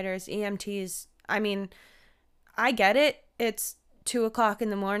firefighters, EMTs, I mean, I get it. It's 2:00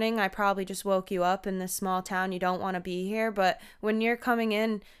 in the morning. I probably just woke you up in this small town. You don't want to be here, but when you're coming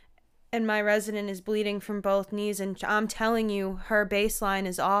in and my resident is bleeding from both knees, and I'm telling you her baseline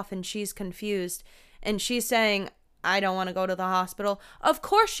is off and she's confused, and she's saying, I don't want to go to the hospital. Of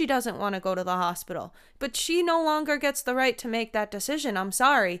course she doesn't want to go to the hospital, but she no longer gets the right to make that decision. I'm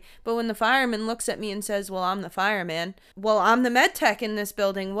sorry. But when the fireman looks at me and says, well, I'm the fireman. Well, I'm the med tech in this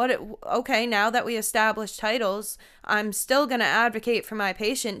building. Okay, now that we established titles, I'm still going to advocate for my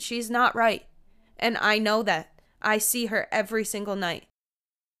patient. She's not right. And I know that. I see her every single night.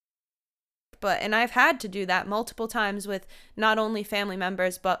 And I've had to do that multiple times with not only family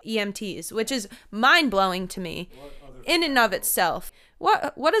members, but EMTs, which is mind-blowing to me in and of itself.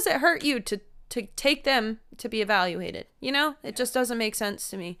 What does it hurt you to take them to be evaluated? It just doesn't make sense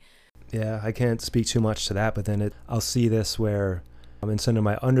to me. Yeah, I can't speak too much to that, but then I'll see this where in some of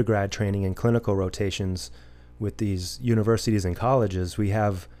my undergrad training and clinical rotations with these universities and colleges, we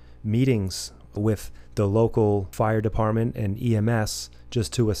have meetings with the local fire department and EMS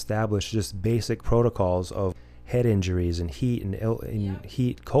just to establish just basic protocols of head injuries and heat and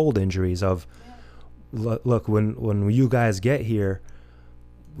heat cold injuries of look, when you guys get here,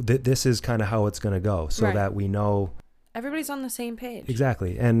 this is kind of how it's going to go, so that we know everybody's on the same page.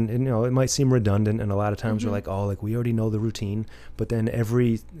 Exactly. And it might seem redundant, and a lot of times we're like, we already know the routine, but then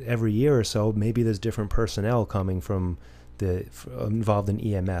every year or so maybe there's different personnel coming from involved in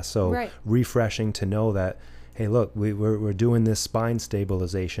EMS, so refreshing to know that, hey, look, we're doing this spine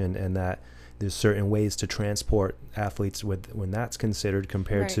stabilization, and that there's certain ways to transport athletes when that's considered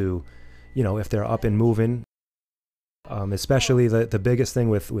compared to, if they're up and moving. Especially the biggest thing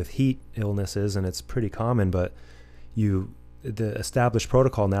with heat illnesses, and it's pretty common, but the established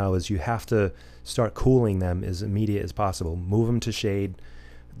protocol now is you have to start cooling them as immediate as possible. Move them to shade.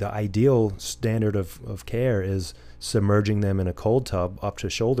 The ideal standard of care is submerging them in a cold tub up to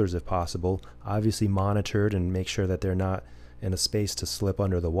shoulders if possible, obviously monitored, and make sure that they're not in a space to slip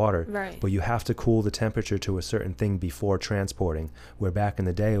under the water. Right. But you have to cool the temperature to a certain thing before transporting, where back in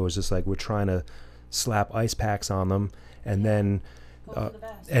the day it was just like we're trying to slap ice packs on them, and then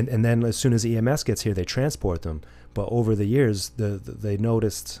and then as soon as EMS gets here, they transport them. But over the years, they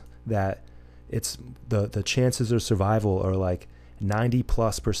noticed that it's the chances of survival are like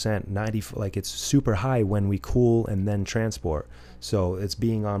 90+%, like it's super high when we cool and then transport. So it's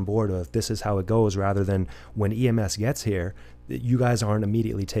being on board of this is how it goes, rather than when EMS gets here, you guys aren't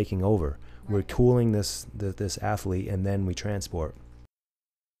immediately taking over. We're cooling this athlete and then we transport.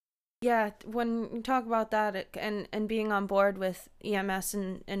 Yeah, when you talk about that and being on board with EMS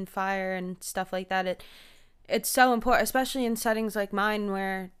and fire and stuff like that, it's so important, especially in settings like mine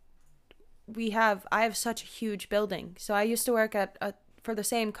where I have such a huge building. So I used to work for the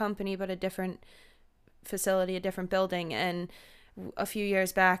same company, but a different facility, a different building. And a few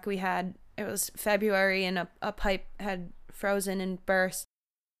years back, we had it was February and a pipe had frozen and burst.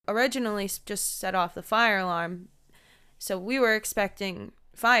 Originally just set off the fire alarm. So we were expecting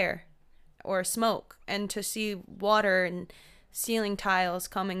fire or smoke, and to see water and ceiling tiles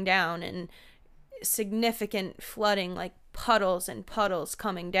coming down and significant flooding, like puddles and puddles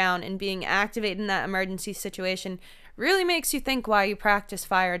coming down and being activated in that emergency situation really makes you think why you practice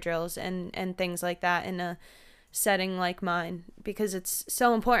fire drills and things like that in a setting like mine, because it's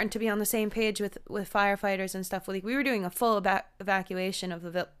so important to be on the same page with firefighters and stuff. Like, we were doing a full evacuation of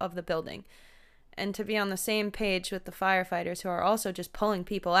the building, and to be on the same page with the firefighters who are also just pulling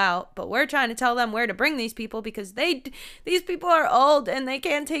people out, but we're trying to tell them where to bring these people because these people are old and they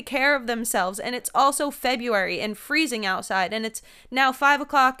can't take care of themselves, and it's also February and freezing outside, and it's now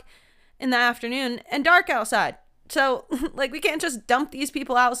 5:00 in the afternoon and dark outside. So like, we can't just dump these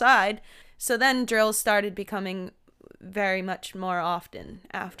people outside. So then drills started becoming very much more often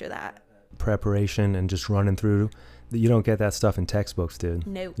after that. Preparation and just running through. You don't get that stuff in textbooks, dude.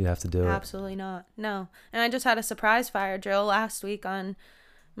 Nope. You have to do it. Absolutely not. No. And I just had a surprise fire drill last week on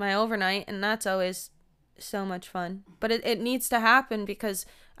my overnight, and that's always so much fun. But it needs to happen because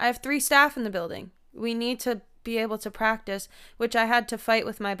I have 3 staff in the building. We need to be able to practice, which I had to fight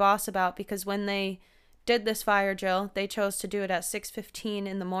with my boss about, because when they did this fire drill, they chose to do it at 6:15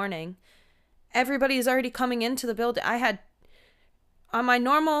 in the morning. Everybody is already coming into the building. I had, on my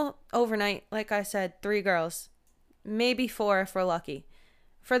normal overnight, like I said, 3 girls. Maybe 4 if we're lucky.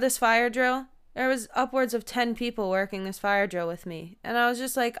 For this fire drill, there was upwards of 10 people working this fire drill with me. And I was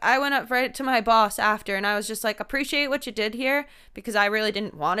just like, I went up right to my boss after, and I was just like, appreciate what you did here, because I really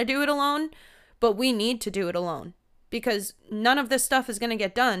didn't want to do it alone, but we need to do it alone, because none of this stuff is going to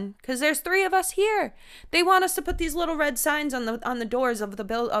get done because there's 3 of us here. They want us to put these little red signs on the doors of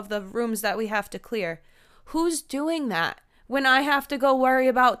the rooms that we have to clear. Who's doing that when I have to go worry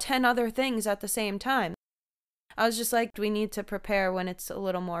about 10 other things at the same time? I was just like, we need to prepare when it's a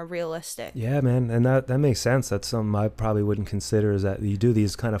little more realistic. Yeah, man. And that makes sense. That's something I probably wouldn't consider, is that you do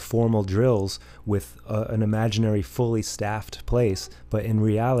these kind of formal drills with an imaginary fully staffed place. But in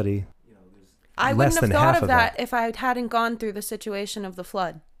reality, I wouldn't have thought of that if I hadn't gone through the situation of the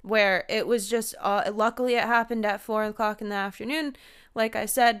flood, where it was just, luckily it happened at 4:00 in the afternoon, like I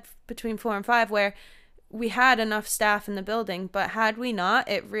said, between 4 and 5, where we had enough staff in the building. But had we not,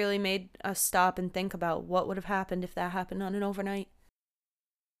 it really made us stop and think about what would have happened if that happened on an overnight.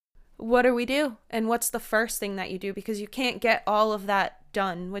 What do we do? And what's the first thing that you do? Because you can't get all of that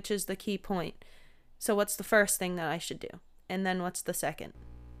done, which is the key point. So what's the first thing that I should do? And then what's the second?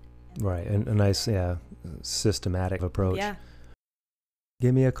 Right. And a nice, systematic approach. Yeah.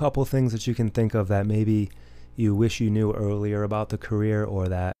 Give me a couple things that you can think of that maybe you wish you knew earlier about the career, or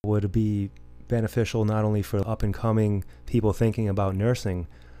that would be beneficial not only for up and coming people thinking about nursing.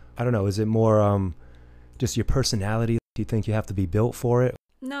 I don't know, is it more just your personality? Do you think you have to be built for it?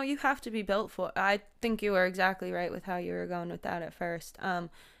 No, you have to be built for it. I think you were exactly right with how you were going with that at first.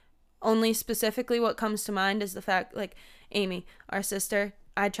 Only specifically what comes to mind is the fact, like, Amy, our sister,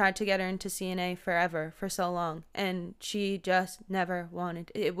 I tried to get her into CNA forever, for so long, and she just never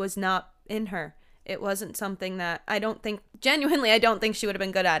wanted. It was not in her. It wasn't something that I don't think she would have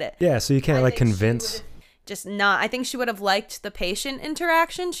been good at it. Yeah, so you can't convince. Just not. I think she would have liked the patient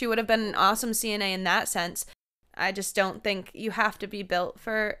interaction. She would have been an awesome CNA in that sense. I just don't think you have to be built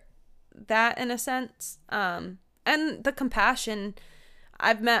for that in a sense. And the compassion.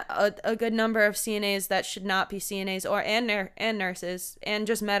 I've met a good number of CNAs that should not be CNAs, and nurses, and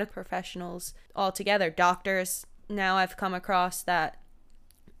just medical professionals altogether. Doctors. Now I've come across that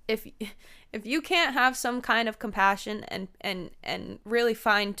if you can't have some kind of compassion and really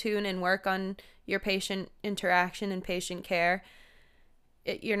fine tune and work on your patient interaction and patient care,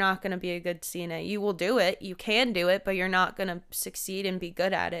 you're not going to be a good CNA. You will do it. You can do it, but you're not going to succeed and be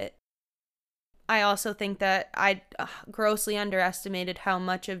good at it. I also think that I grossly underestimated how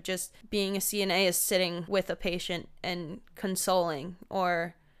much of just being a CNA is sitting with a patient and consoling,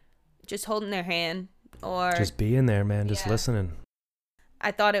 or just holding their hand, or just being there, man, just listening.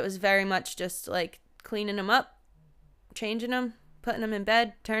 I thought it was very much just like cleaning them up, changing them, putting them in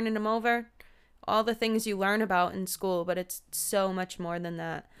bed, turning them over, all the things you learn about in school, but it's so much more than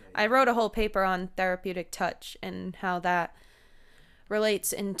that. I wrote a whole paper on therapeutic touch and how that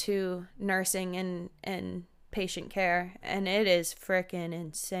relates into nursing and patient care, and it is freaking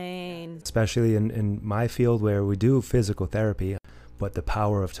insane. Especially in my field where we do physical therapy, but the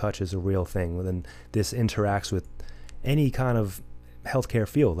power of touch is a real thing. And this interacts with any kind of healthcare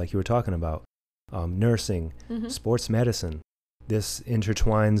field, like you were talking about, nursing, sports medicine. This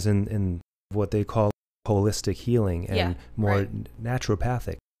intertwines in what they call holistic healing and more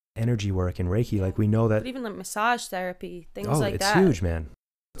naturopathic. energy work and Reiki. Like we know that. But even like massage therapy, things like it's that. huge, man.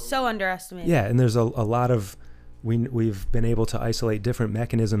 So underestimated. Yeah, and there's a lot of, we've been able to isolate different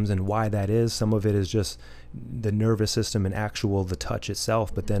mechanisms and why that is. Some of it is just the nervous system and the touch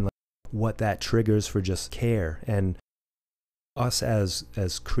itself, but then like, what that triggers for just care. And us as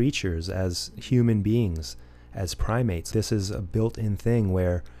creatures, as human beings, as primates, this is a built-in thing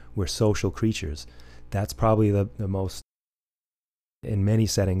where we're social creatures. That's probably the most, in many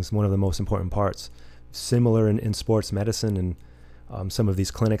settings, one of the most important parts. Similar in sports medicine and some of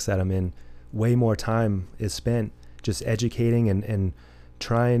these clinics that I'm in, way more time is spent just educating and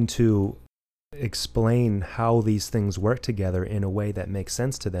trying to explain how these things work together in a way that makes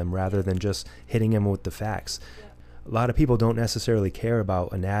sense to them rather than just hitting them with the facts. Yeah. A lot of people don't necessarily care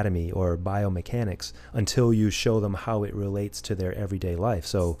about anatomy or biomechanics until you show them how it relates to their everyday life.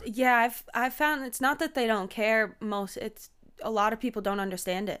 So yeah, I've found it's not that they don't care. It's a lot of people don't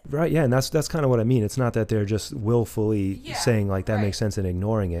understand it. Right, yeah, and that's kind of what I mean. It's not that they're just willfully saying like that makes sense and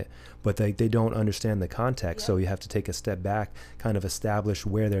ignoring it, but they don't understand the context. So you have to take a step back, kind of establish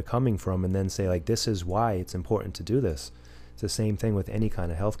where they're coming from, and then say like, this is why it's important to do this. It's the same thing with any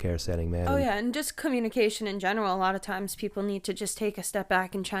kind of healthcare setting, man. Oh yeah, and just communication in general. A lot of times people need to just take a step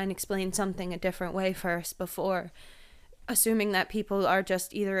back and try and explain something a different way first before assuming that people are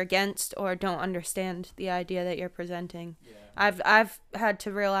just either against or don't understand the idea that you're presenting. Yeah. I've had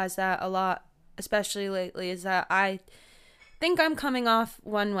to realize that a lot, especially lately, is that I think I'm coming off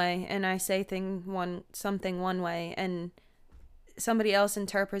one way and I say something one way and somebody else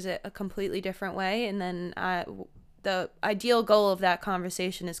interprets it a completely different way, and then the ideal goal of that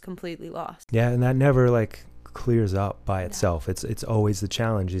conversation is completely lost. Yeah, and that never like clears up by itself. It's always the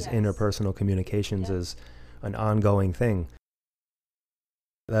challenge. Is interpersonal communications is an ongoing thing.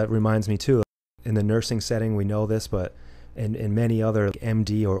 That reminds me too, in the nursing setting we know this, but in many other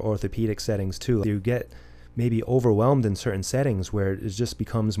MD or orthopedic settings too, you get maybe overwhelmed in certain settings where it just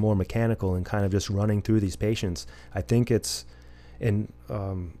becomes more mechanical and kind of just running through these patients. I think it's in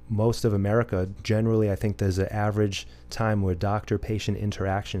most of America, generally I think there's an average time where doctor-patient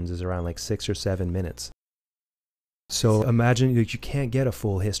interactions is around like 6 or 7 minutes. So imagine you can't get a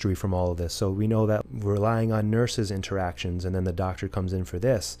full history from all of this. So we know that we're relying on nurses' interactions, and then the doctor comes in for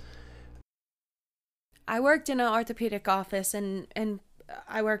this. I worked in an orthopedic office, and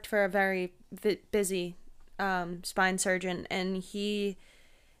I worked for a very busy spine surgeon, and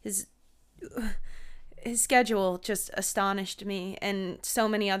his schedule just astonished me and so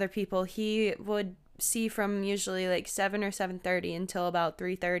many other people. He would see from usually like 7 or 7:30 until about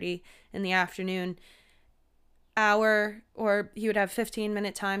 3:30 in the afternoon. Or he would have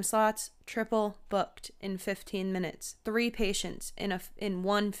 15-minute time slots, triple booked in 15 minutes. 3 patients in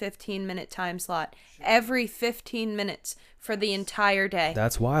one 15-minute time slot every 15 minutes for the entire day.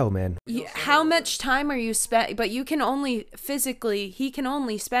 That's wild, man. How much time are you spent? But he can only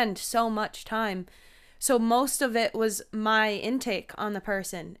spend so much time. So most of it was my intake on the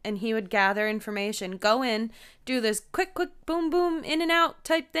person, and he would gather information, go in, do this quick, boom, boom, in and out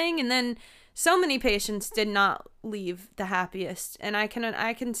type thing, and then so many patients did not leave the happiest, and I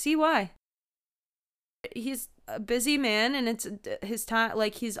can see why. He's a busy man, and it's his time.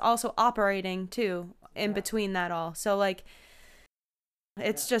 Like, he's also operating too in between that all. So like,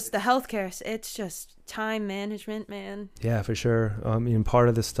 it's just the healthcare. It's just time management, man. Yeah, for sure. I mean, part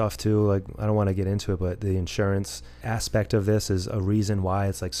of this stuff too, like, I don't want to get into it, but the insurance aspect of this is a reason why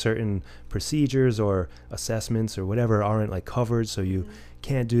it's like certain procedures or assessments or whatever aren't like covered. So you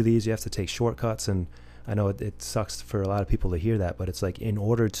can't do these. You have to take shortcuts. And I know it sucks for a lot of people to hear that, but it's like, in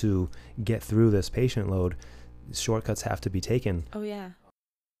order to get through this patient load, shortcuts have to be taken. Oh yeah.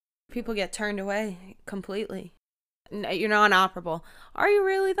 People get turned away completely. You're not operable. Are you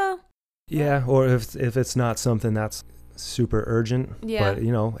really though? Yeah, or if it's not something that's super urgent. Yeah. But,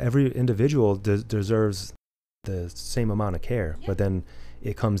 you know, every individual deserves the same amount of care. Yeah. But then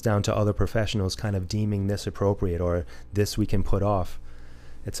it comes down to other professionals kind of deeming this appropriate or this we can put off.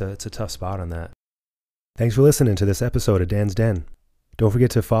 It's a tough spot on that. Thanks for listening to this episode of Dan's Den. Don't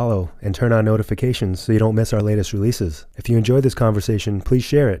forget to follow and turn on notifications so you don't miss our latest releases. If you enjoyed this conversation, please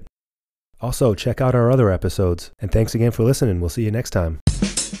share it. Also, check out our other episodes. And thanks again for listening. We'll see you next time.